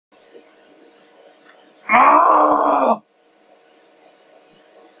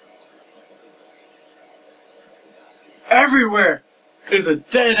everywhere is a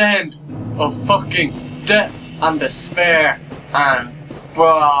dead end of fucking death and despair. And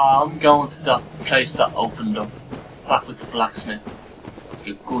bruh, I'm going to that place that opened up back with the blacksmith. Like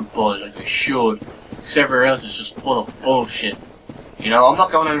a good boy, like I should. Because everywhere else is just full of bullshit. You know, I'm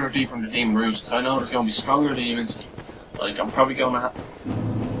not going anywhere deeper into demon roots because I know there's going to be stronger demons. Like, I'm probably going to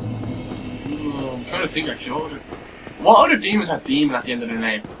I'm trying to think actually, what other demons have demon at the end of their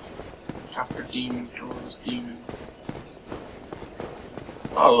name? Captor demon, Taurus demon.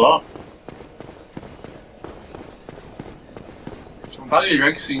 Not a lot. Value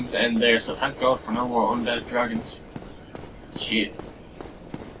rank seems to end there, so thank God for no more undead dragons. Shit.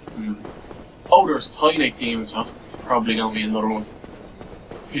 Oh, there's Tynake demons, that's probably gonna be another one.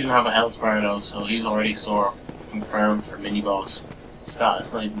 He didn't have a health bar though, so he's already sort of confirmed for mini boss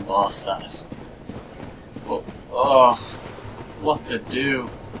status, not even boss status. But, oh, what to do?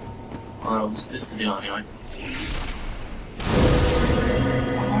 Oh, there's this to do anyway.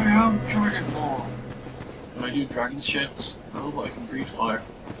 I am Dragon Ball. Can I do dragon shapes? No, but I can breathe fire.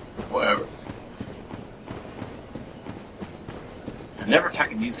 Whatever. I'm never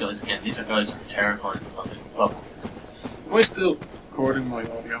attacking these guys again. These guys are terrifying. Fuck. Am I still recording my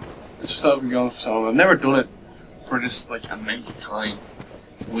audio? It's just that I've been going for so long. I've never done it for this like amount of time.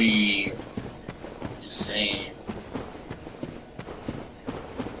 We just saying.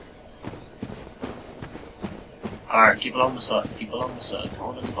 Alright, keep along the side, keep along the side.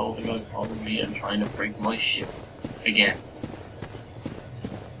 Don't let the golden guy following me and trying to break my ship again.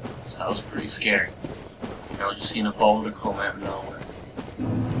 So that was pretty scary. I was just seeing a boulder come out of nowhere.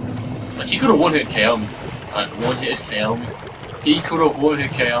 Like, he could have one-hit KO'd me. One-hit KO'd me. He could have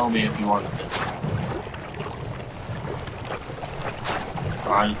one-hit KO'd me if he wanted to.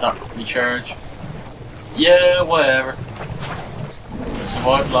 Alright, let that recharge. Yeah, whatever. I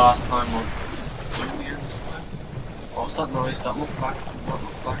survived last time, but didn't we end this time? What was that noise? That looked back.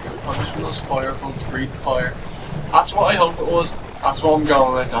 I'm just from those fire guns, breathe fire. That's what I hope it was. That's what I'm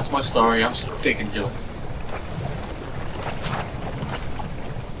going with. That's my story. I'm sticking to it.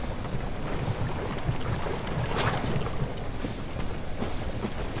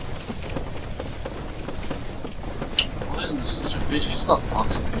 Why isn't this such a bitch? It's not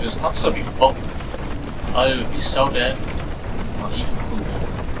toxic. If it was toxic, I'd be fucked. I would be so dead. Not even food.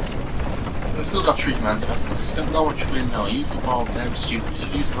 I still got 3 man, because I still got no more twin now. I used the ball, then I'm stupid. I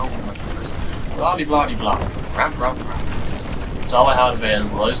should use an open one first. Blah blah blah. Ramp. That's all I had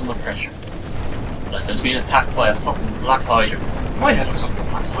available. I was under pressure. Like I was being attacked by a fucking black hydra. My head looks like the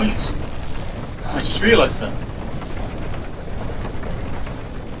black hydras. I just realised that.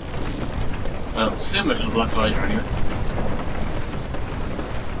 Well, similar to the black hydra anyway.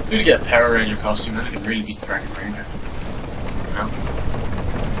 You need to get a Power Ranger costume, then I can really beat Dragon Ranger. You know?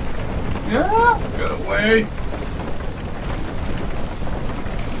 Yeah, get away.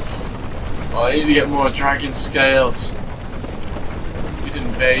 Oh, I need to get more dragon scales. We can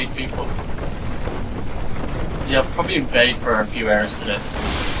invade people. Yeah, I'll probably invade for a few hours today.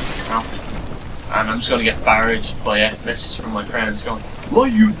 You know? And I'm just gonna get barraged by messages from my friends going, why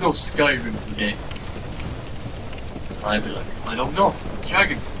you no Skyrim today? I'd be like, I don't know,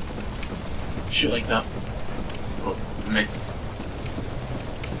 dragon. Shit like that. But me.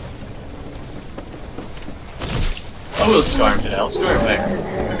 I will Skyrim today, I'll Skyrim later.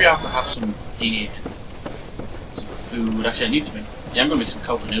 Maybe I have to have some eating. Some food. Actually, I need to make. Yeah, I'm gonna make some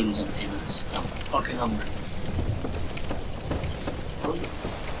coconut noodles in a few minutes. I'm fucking hungry. I'm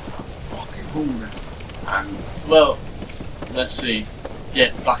fucking hungry. And, well, let's see.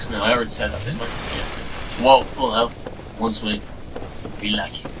 Yeah, blacksmith, I already said that, didn't I? Yeah. Whoa, full health. One swing. We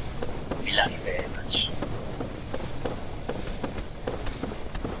like it. We like it very much.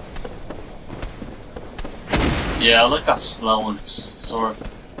 Yeah, I like that slow one. It's sort of,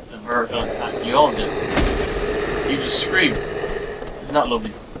 it's a vertical attack. You all do. You just scream. Isn't that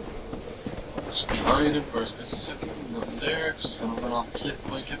lovely? Just behind him for a split second. Nothing there, because he's going to run off the cliff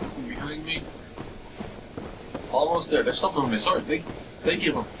if I kept looking behind me. Almost there. They're stopping on my sword. They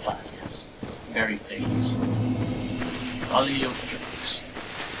give up values. Very phased. Value of drinks.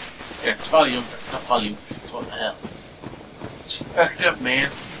 Yeah, it's value of drinks, not value of drinks. What the hell? It's fucked up,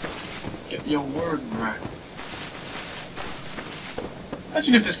 man. Get your word right.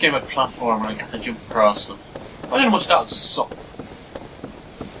 Imagine if this game had platform and I got to jump across stuff. I don't know how much that would suck.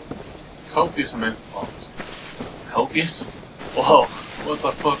 Copious amount of balls. Copious? Whoa, what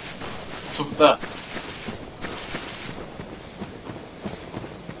the fuck? What's up with that?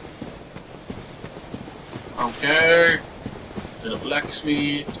 Okay. To the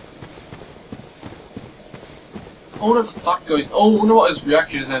blacksmith. I wonder what the fuck guys. Oh, I wonder what his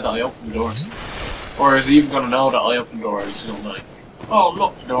reaction is now that I open the doors. Or is he even gonna know that I opened the door? He's gonna be like, oh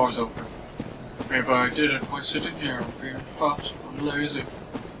look, the door's open. Maybe I did it by sitting here and being fat and lazy.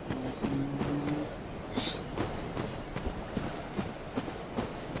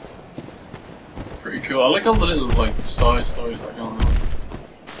 Pretty cool. I like all the little like side stories that are going on.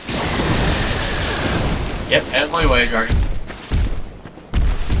 Yep, out of my way, dragon.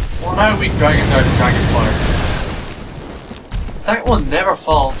 Well, how weak dragons are to dragon fire. That one never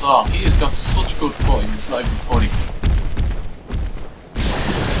falls off. He has got such good footing, it's not even funny.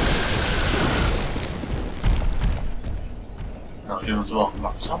 Not doing as well.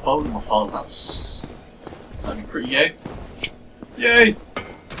 Stop boating my fault. That'd be pretty gay. Yay!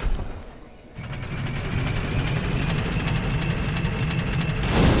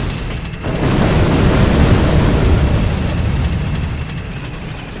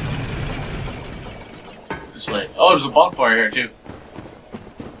 This way. Oh, there's a bonfire here too.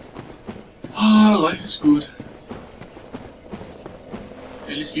 Ah, life is good. At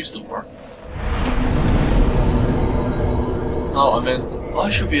least you still work. No, I mean, I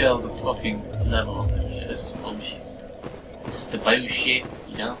should be able to fucking level up and shit. This is bullshit. This is the bullshit,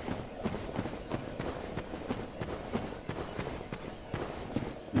 you know?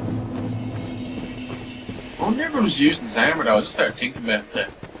 I wonder if everyone's using this armor though. I just started thinking about it.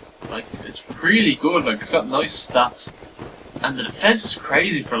 Like, it's really good, like, it's got nice stats. And the defense is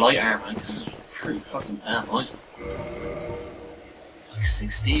crazy for light armor. Like, this is pretty fucking damn nice. Like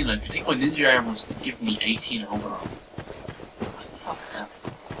 16, like, I think my ninja armor was giving me 18 overall. Like, fucking hell.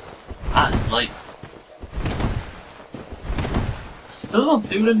 Ah, it's light. Still don't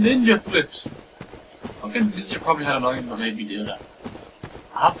do the ninja flips. Fucking ninja probably had an item that made me do that.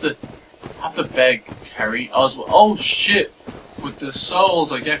 I have to beg Harry. Oh shit! With the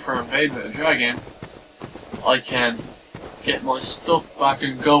souls I get for invading a dragon, I can get my stuff back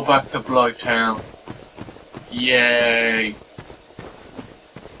and go back to Blighttown. Yay!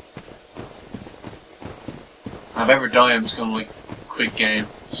 If I ever die, I'm just gonna like quit game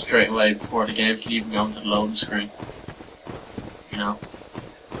straight away before the game can even go into the loading screen. You know?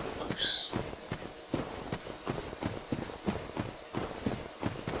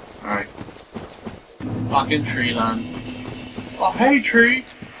 Alright. Back in Treeland. Oh, hey, tree!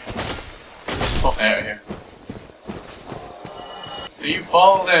 Fuck out of here. Now you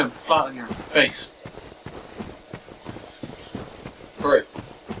fall down flat on your face. Right.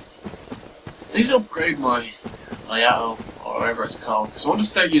 I need to upgrade my Ayato, or whatever it's called. So I want to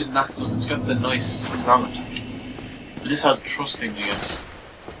start using that because it's got the nice strong attack. But this has trusting, I guess.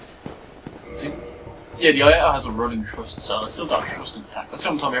 Yeah, the Ayato has a running trust, so I still got a trusting attack. That's the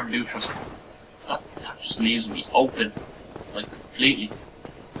only time I ever do trust. That attack just leaves me open. Like, completely.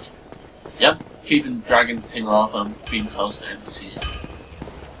 Yep, keeping Dragon's thing off and being close to NPCs.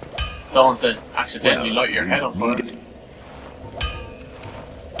 Don't want to accidentally light your head on fire.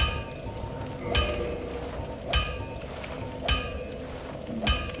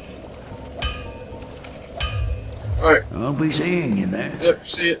 Alright. I'll be seeing you there. Yep,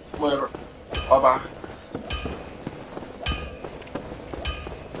 see it. Whatever. Bye bye.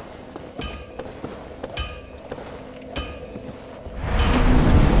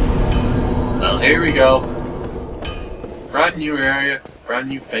 Well, here we go. Brand new area, brand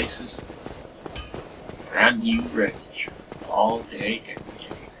new faces, brand new rage. All day, every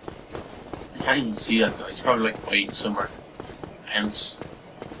day. I can't even see that guy. He's probably like waiting somewhere. Pounce.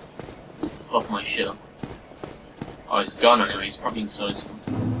 Fuck my shit up. Oh, he's gone anyway. He's probably inside somewhere.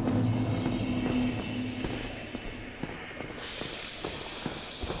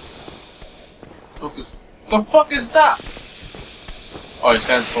 The fuck is that? Oh, it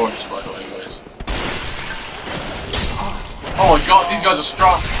sounds forced, by the way, guys. Oh my god, these guys are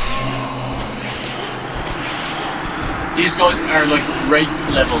strong. These guys are like rape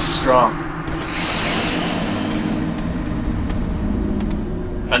level strong.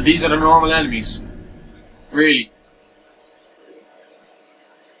 And these are the normal enemies. Really.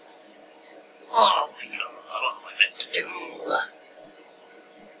 Oh my god, I don't know what I meant to do.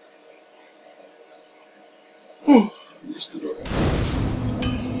 Whew, used to do it.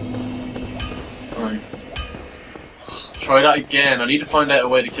 Alright. Try that again. I need to find out a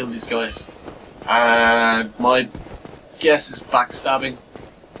way to kill these guys. And my guess is backstabbing.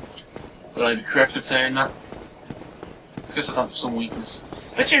 Would I be correct in saying that? I guess I have some weakness.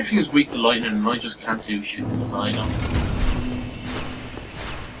 I bet you everything is weak to lightning and I just can't do shit because I don't.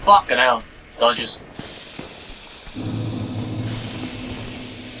 Fucking hell. Dodges.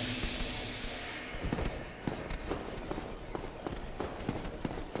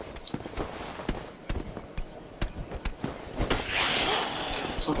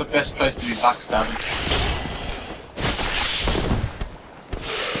 It's not the best place to be backstabbing.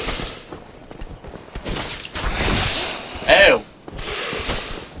 Ew!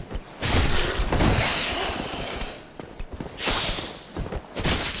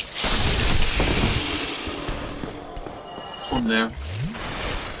 One down.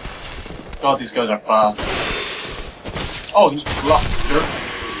 God, these guys are fast. Oh, just block.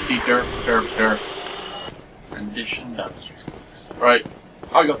 Dirt. Dirt. Rendition damage. Right.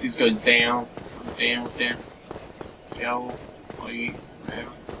 I got these guys down. I'm down with them. Yo. Whatever.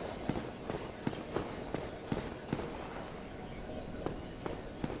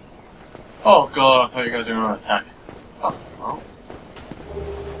 Oh god, I thought you guys were going to attack. Oh.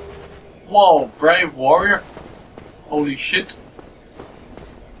 Whoa, brave warrior. Holy shit.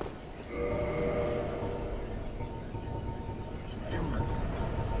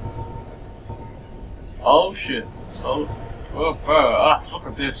 Oh shit. So, look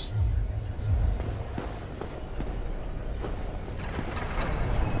at this.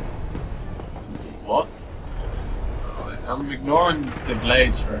 What? I'm ignoring the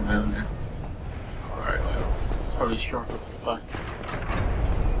blades for a minute. Alright, well, it's probably short back.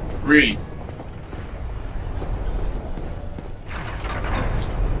 Really?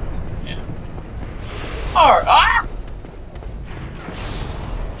 Yeah. Alright, ah!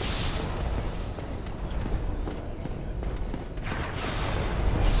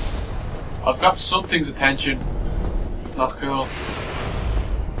 I've got something's attention. It's not cool.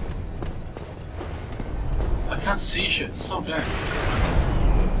 I can't see shit, it's so dark.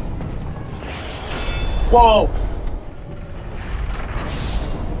 Whoa!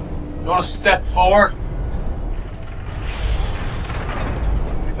 You wanna step forward?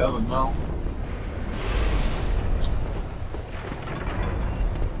 He doesn't know.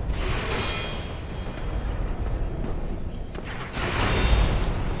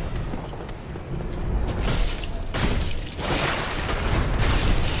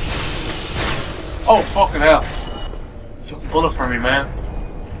 Oh, fucking hell. Took the bullet from me, man.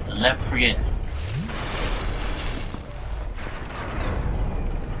 And left for you.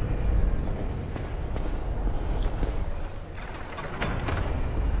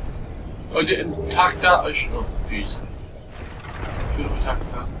 I didn't attack that. I should have. Oh, jeez. Should have attacked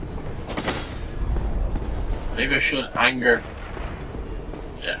that. Maybe I should anger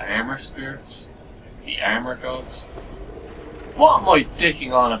the armor spirits. The armor gods. What am I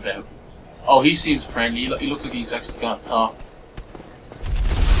dicking on about? Oh, he seems friendly. He looks like he's actually gonna talk.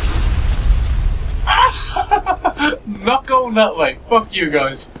 Not going that way. Fuck you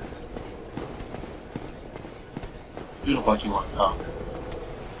guys. You look like you want to talk.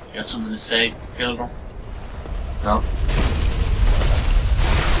 You got something to say, Pilgrim? No?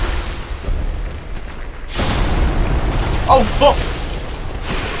 Oh, fuck!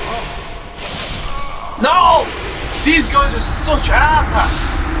 No! These guys are such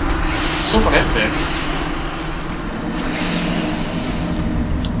asshats! Something out there.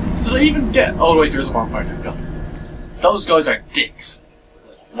 Did I even get... Oh wait, there's a bonfire there. Got it. Those guys are dicks.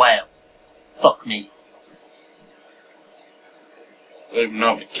 Wow. Fuck me. I don't even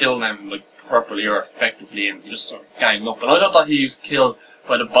know how to kill them like properly or effectively and just sort of gang up. And I thought he was killed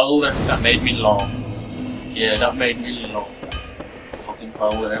by the boulder that made me long. Yeah, that made me long. Fucking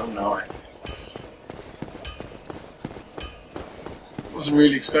boulder out of nowhere. Wasn't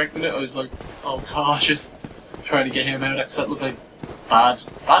really expecting it. I was like, oh, cautious, trying to get him out because that looked like bad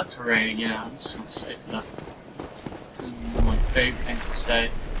terrain. Yeah, I'm just gonna stick with that. It's one of my favourite things to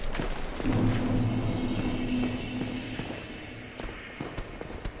say.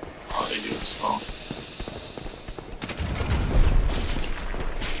 Oh, they do spawn.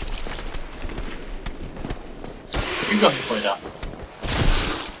 You got hit by that.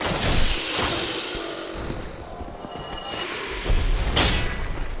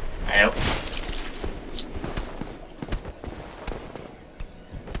 Ow.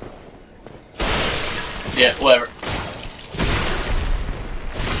 Yeah, whatever.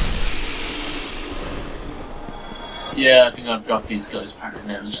 Yeah, I think I've got these guys parted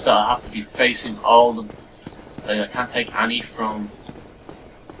now. Just that I have to be facing all of them. Like, I can't take any from...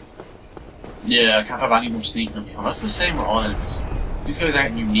 Yeah, I can't have any of them sneaking on me. Well, that's the same with all enemies. These guys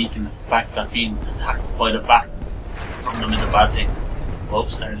aren't unique in the fact that being attacked by the back from them is a bad thing. Whoa,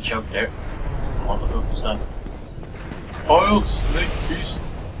 started to choke there. What the fuck was that? Foil snake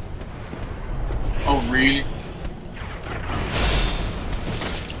beasts. Oh, really?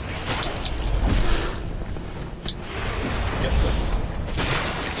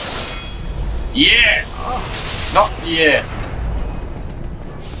 Yeah! Not yeah.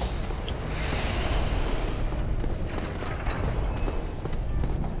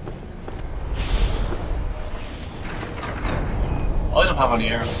 I don't have any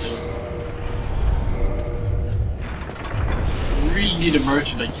arrows, do I? I really need a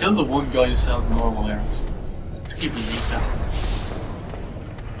merchant. I killed the one guy who sells normal arrows. Can you believe that?